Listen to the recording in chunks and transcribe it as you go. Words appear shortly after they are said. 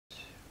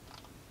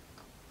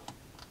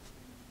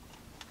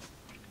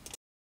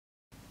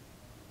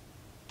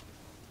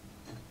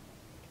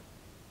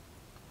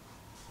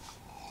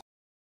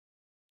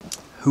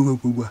Hello,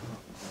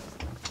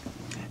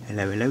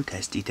 hello,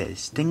 testing.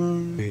 This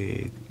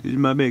is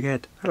my big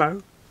head.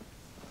 Hello.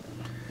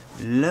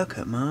 Look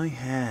at my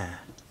hair.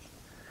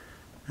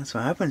 That's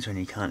what happens when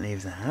you can't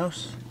leave the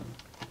house.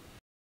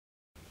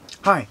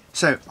 Hi,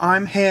 so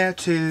I'm here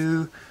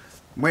to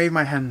wave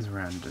my hands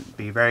around and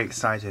be very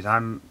excited.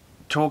 I'm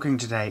talking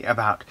today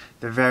about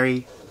the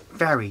very,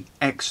 very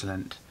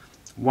excellent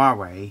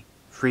Huawei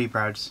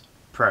Freebuds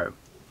Pro.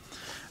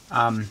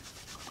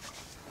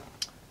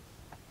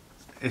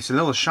 It's a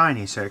little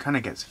shiny, so it kind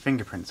of gets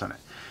fingerprints on it.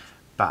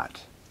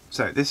 But,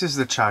 so this is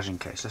the charging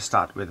case. Let's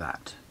start with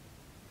that.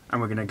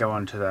 And we're going to go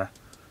on to the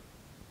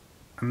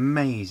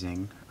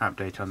amazing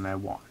update on their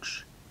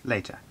watch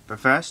later.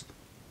 But first,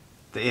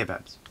 the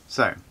earbuds.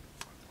 So,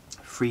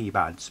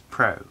 Freebuds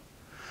Pro.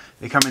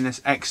 They come in this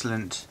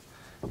excellent,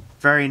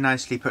 very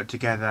nicely put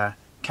together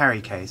carry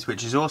case,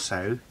 which is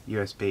also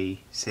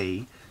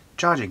USB-C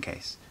charging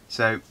case.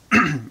 So,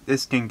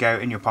 this can go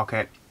in your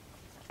pocket,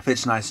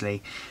 fits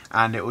nicely,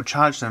 and it will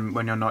charge them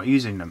when you're not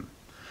using them.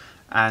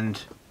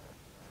 And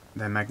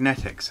they're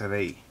magnetic, so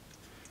they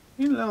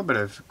need a little bit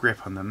of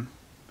grip on them.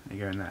 There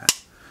you go in there.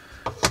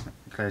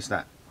 Close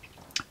that.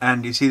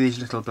 And you see these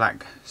little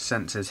black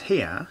sensors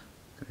here. I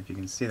don't know if you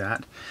can see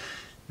that.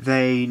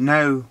 They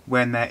know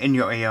when they're in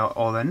your ear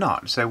or they're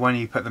not. So when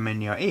you put them in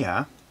your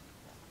ear,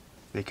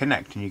 they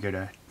connect and you go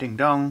to ding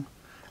dong.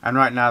 And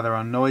right now they're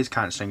on noise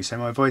cancelling, so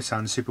my voice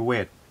sounds super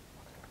weird.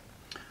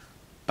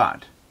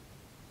 But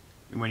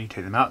when you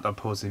take them out, they'll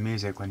pause the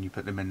music. When you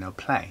put them in, they'll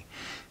play.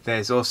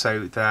 There's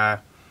also the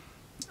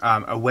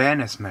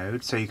awareness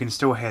mode, so you can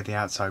still hear the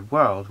outside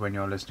world when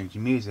you're listening to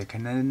music.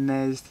 And then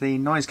there's the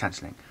noise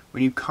cancelling,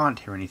 when you can't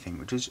hear anything,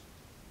 which is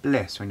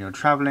bliss when you're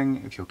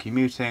travelling, if you're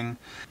commuting,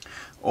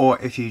 or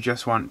if you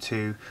just want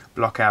to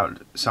block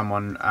out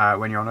someone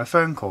when you're on a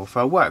phone call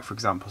for work, for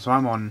example. So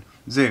I'm on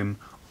Zoom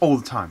all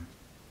the time,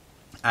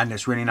 and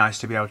it's really nice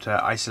to be able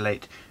to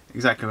isolate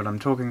exactly what I'm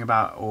talking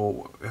about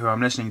or who I'm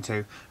listening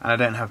to, and I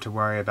don't have to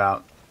worry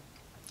about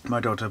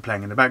my daughter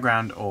playing in the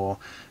background, or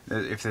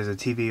if there's a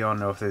TV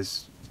on, or if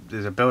there's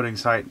a building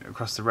site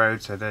across the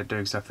road, so they're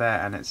doing stuff there,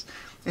 and it's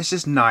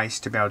just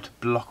nice to be able to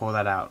block all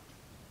that out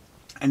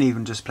and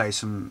even just play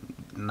some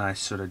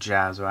nice sort of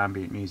jazz or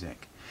ambient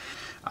music.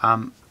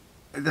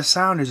 The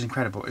sound is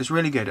incredible. It's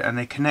really good, and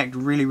they connect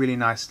really, really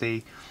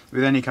nicely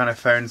with any kind of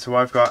phone. So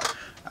I've got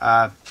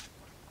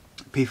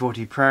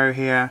P40 Pro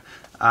here,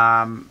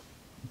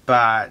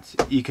 but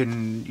you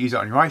can use it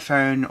on your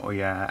iPhone or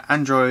your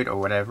Android or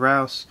whatever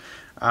else.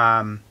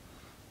 They're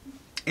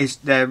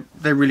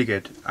really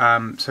good.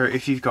 So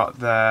if you've got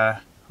the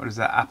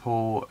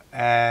Apple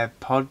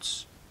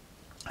AirPods,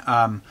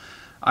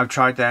 I've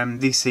tried them.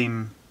 These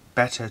seem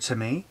better to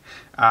me.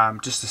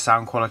 Just the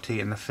sound quality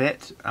and the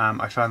fit.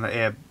 I found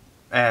that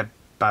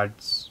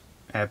AirPods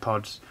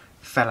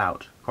fell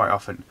out quite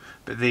often,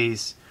 but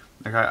these,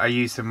 like I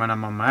use them when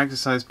I'm on my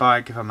exercise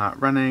bike, if I'm out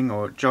running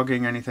or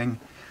jogging or anything,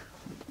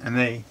 and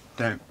they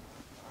don't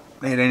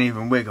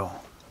even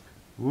wiggle.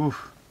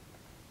 Oof.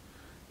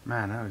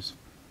 Man, that was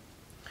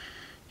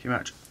too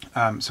much.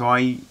 So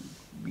I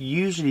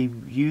usually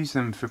use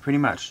them for pretty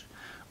much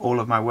all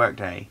of my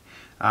workday,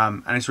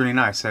 and it's really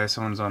nice. So if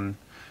someone's on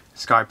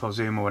Skype or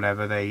Zoom or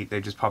whatever, they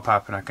just pop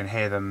up and I can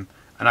hear them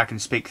and I can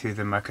speak through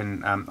them. I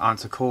can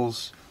answer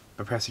calls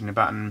by pressing the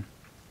button,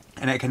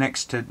 and it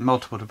connects to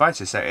multiple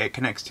devices. So it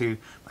connects to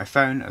my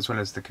phone as well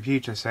as the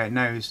computer, so it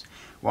knows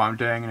what I'm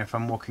doing, and if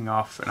I'm walking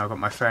off and I've got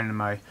my phone in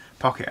my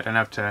pocket, I don't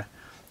have to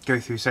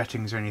go through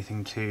settings or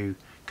anything to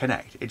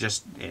connect. It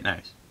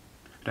knows.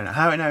 I don't know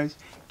how it knows,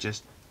 it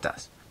just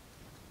does.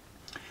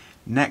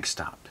 Next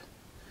up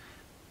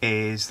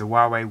is the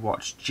Huawei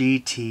Watch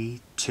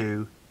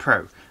GT2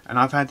 Pro, and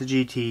I've had the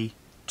GT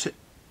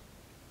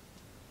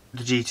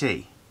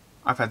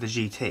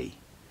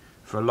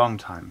for a long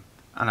time,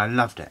 and I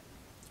loved it.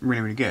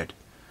 Really, really good.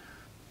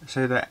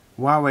 So the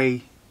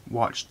Huawei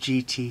Watch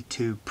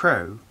GT2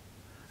 Pro,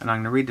 and I'm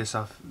going to read this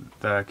off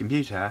the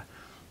computer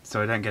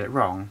so I don't get it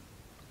wrong.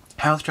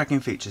 Health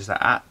tracking features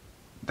that are at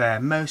their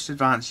most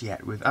advanced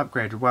yet, with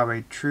upgraded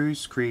Huawei True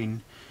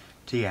Screen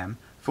TM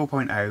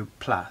 4.0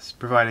 Plus,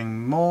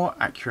 providing more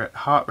accurate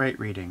heart rate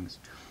readings.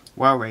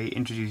 Huawei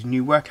introduced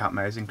new workout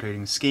modes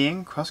including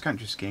skiing,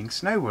 cross-country skiing,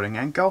 snowboarding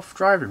and golf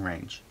driving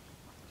range.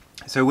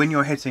 So when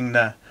you're hitting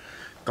the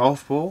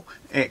golf ball,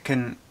 it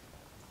can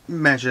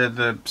measure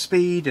the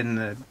speed and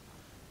the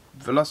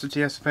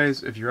velocity, I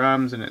suppose, of your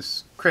arms, and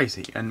it's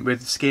crazy. And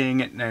with skiing,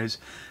 it knows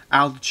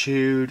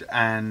altitude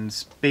and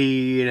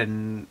speed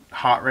and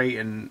heart rate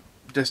and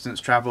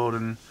distance travelled,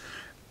 and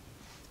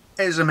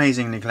it's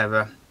amazingly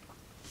clever.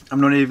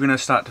 I'm not even going to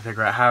start to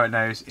figure out how it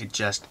knows, it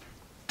just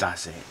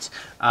does it.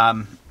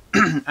 And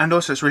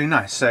also it's really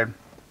nice. So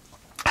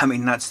I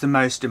mean, that's the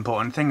most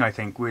important thing, I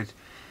think, with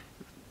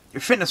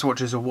fitness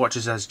watches or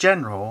watches as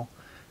general.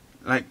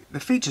 Like, the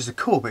features are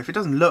cool, but if it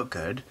doesn't look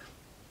good,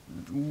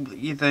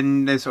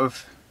 then there's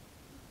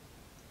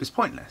it's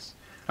pointless.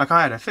 Like,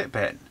 I had a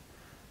Fitbit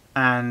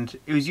and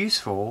it was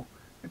useful,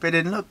 but it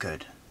didn't look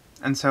good,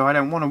 and so I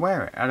don't want to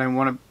wear it. I don't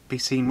want to be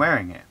seen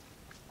wearing it.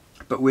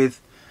 But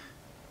with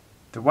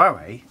the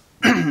Huawei,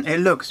 it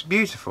looks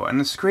beautiful, and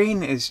the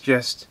screen is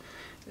just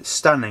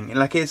stunning.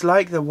 Like, it's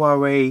like the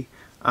Huawei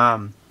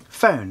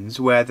phones,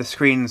 where the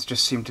screens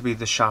just seem to be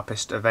the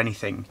sharpest of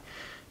anything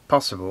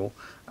possible.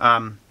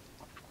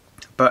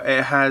 But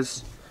it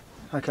has,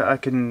 like, I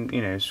can,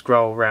 you know,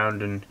 scroll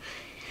around, and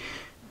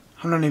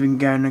I'm not even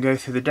going to go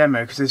through the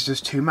demo because there's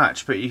just too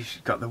much. But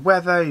you've got the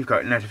weather, you've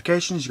got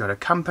notifications, you've got a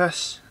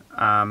compass.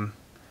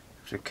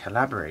 To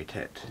collaborate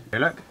it. Okay,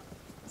 look.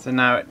 So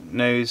now it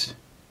knows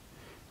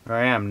where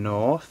I am,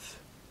 north.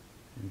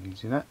 You can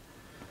see that.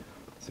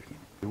 So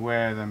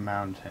where are the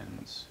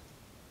mountains?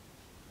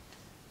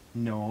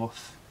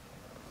 North.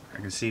 I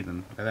can see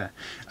them. They're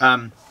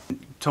there.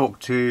 Talk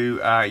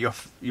to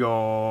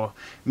your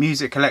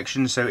music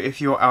collection. So if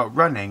you're out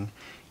running,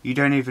 you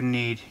don't even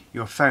need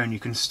your phone. You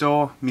can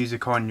store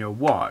music on your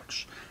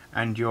watch,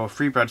 and your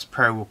Freebuds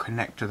Pro will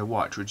connect to the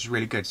watch, which is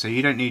really good. So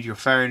you don't need your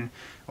phone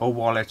or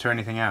wallet or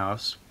anything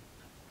else.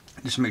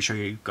 Just make sure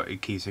you've got your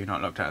keys so you're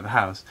not locked out of the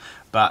house.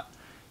 But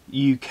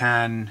you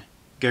can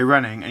go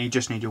running and you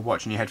just need your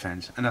watch and your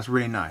headphones, and that's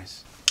really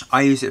nice.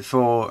 I use it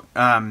for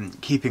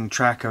keeping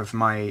track of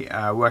my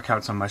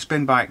workouts on my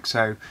spin bike,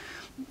 so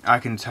I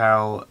can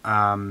tell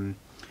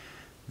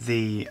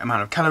the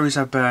amount of calories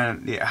I've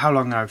burnt, how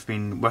long I've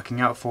been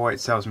working out for. It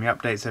tells me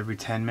updates every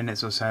 10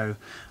 minutes or so.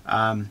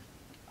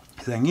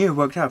 Saying you've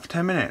worked out for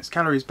 10 minutes,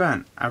 calories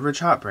burnt, average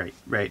heart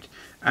rate,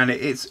 and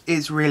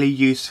it's really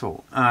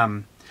useful.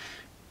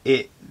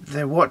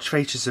 The watch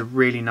features are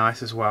really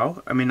nice as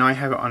well. I mean, I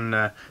have it on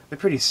the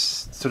pretty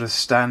sort of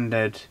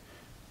standard,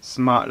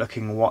 smart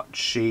looking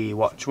watch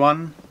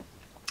one.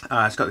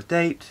 It's got the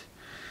date,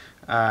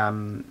 how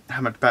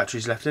much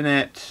battery's left in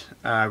it.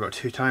 I've got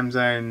 2 time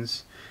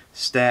zones,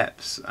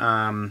 steps.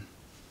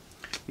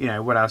 You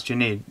know, what else do you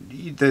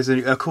need? There's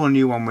a cool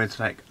new one with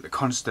like the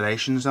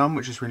constellations on,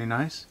 which is really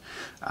nice.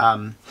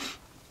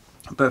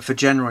 But for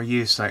general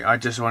use, like, I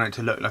just want it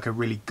to look like a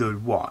really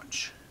good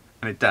watch,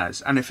 and it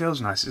does, and it feels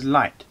nice. It's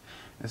light.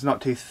 It's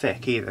not too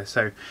thick either.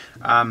 So,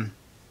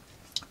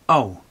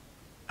 oh,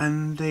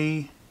 and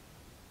the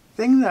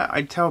thing that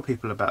I tell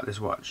people about this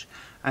watch,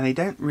 and they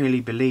don't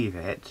really believe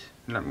it.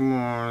 Like,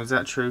 is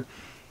that true?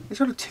 It's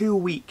got a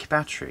 2-week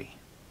battery.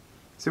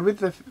 So with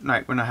the,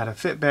 like, when I had a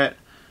Fitbit,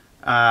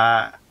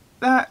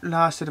 that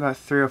lasted about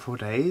 3 or 4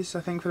 days,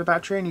 I think, for the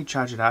battery, and you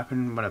charge it up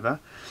and whatever.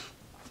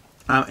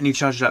 And you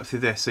charge it up through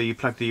this, so you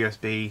plug the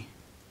USB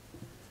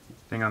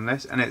thing on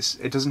this, and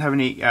it doesn't have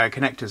any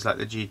connectors like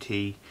the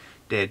GT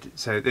did,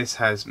 so this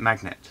has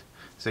magnet.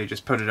 So you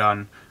just put it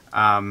on,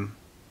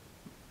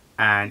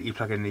 and you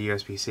plug in the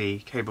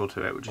USB-C cable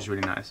to it, which is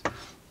really nice.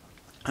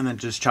 And then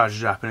just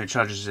charges it up, and it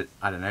charges it,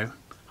 I don't know,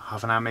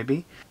 half an hour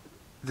maybe.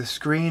 The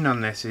screen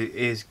on this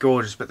is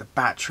gorgeous, but the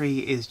battery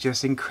is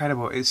just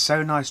incredible. It's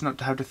so nice not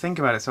to have to think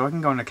about it. So I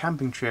can go on a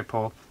camping trip,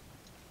 or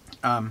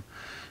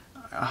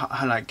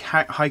like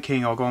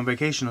hiking, or go on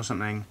vacation or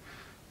something,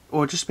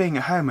 or just being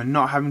at home and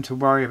not having to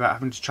worry about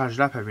having to charge it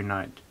up every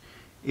night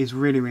is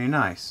really, really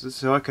nice.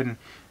 So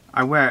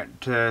I wear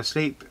it to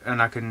sleep,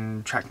 and I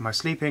can track my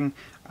sleeping,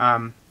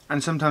 and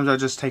sometimes I'll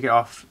just take it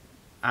off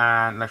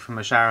and, like, from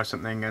a shower or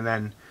something, and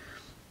then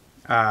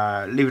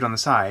leave it on the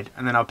side,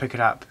 and then I'll pick it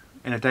up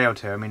in a day or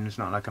two. I mean, it's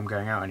not like I'm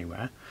going out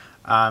anywhere.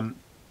 And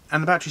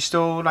the battery's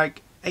still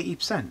like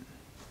 80%.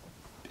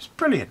 It's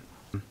brilliant.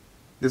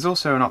 There's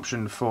also an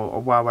option for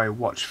a Huawei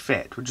Watch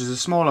Fit, which is a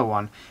smaller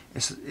one.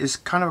 It's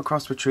kind of a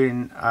cross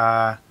between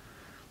an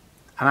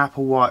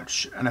Apple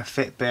Watch and a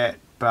Fitbit,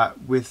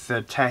 but with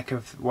the tech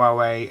of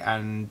Huawei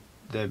and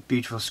the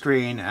beautiful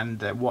screen, and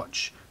the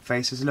watch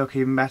faces look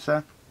even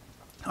better.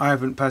 I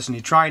haven't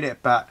personally tried it,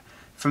 but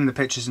from the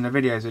pictures and the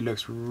videos, it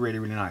looks really,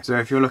 really nice. So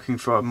if you're looking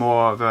for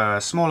more of a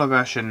smaller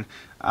version,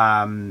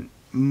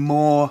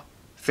 more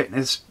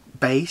fitness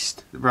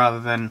based rather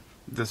than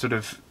the sort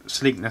of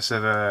sleekness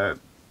of a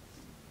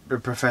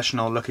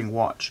professional looking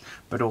watch,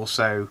 but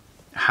also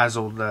has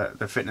all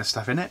the fitness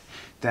stuff in it,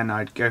 then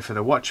I'd go for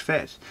the Watch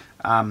Fit.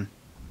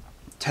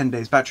 10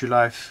 days battery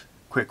life,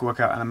 quick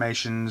workout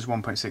animations,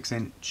 1.6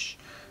 inch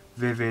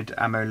vivid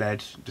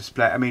AMOLED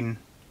display. I mean,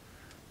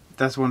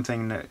 that's one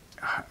thing that,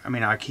 I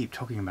mean, I keep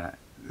talking about it.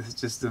 It's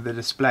just the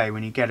display,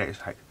 when you get it, it's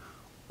like,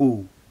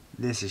 ooh,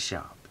 this is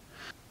sharp.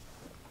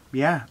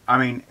 Yeah, I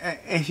mean,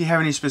 if you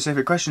have any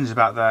specific questions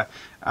about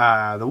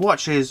the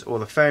watches, or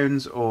the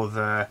phones, or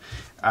the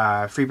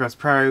Freebuds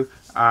Pro,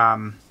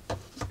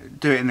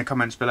 do it in the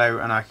comments below,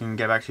 and I can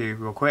get back to you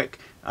real quick.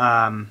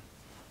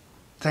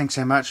 Thanks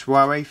so much,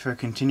 Huawei, for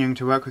continuing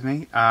to work with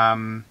me,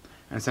 and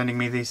sending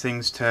me these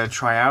things to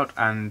try out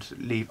and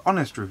leave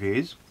honest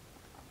reviews,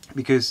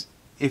 because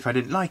if I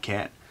didn't like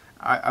it,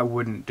 I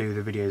wouldn't do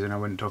the videos and I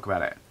wouldn't talk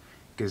about it,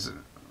 because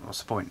what's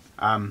the point?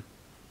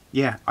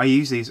 Yeah, I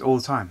use these all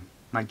the time,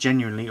 like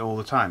genuinely all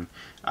the time.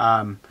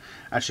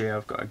 Actually,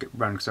 I've got to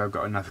run because I've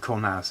got another call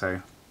now,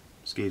 so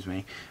excuse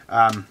me.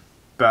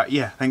 But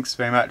yeah, thanks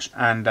very much,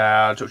 and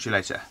I'll talk to you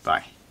later.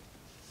 Bye.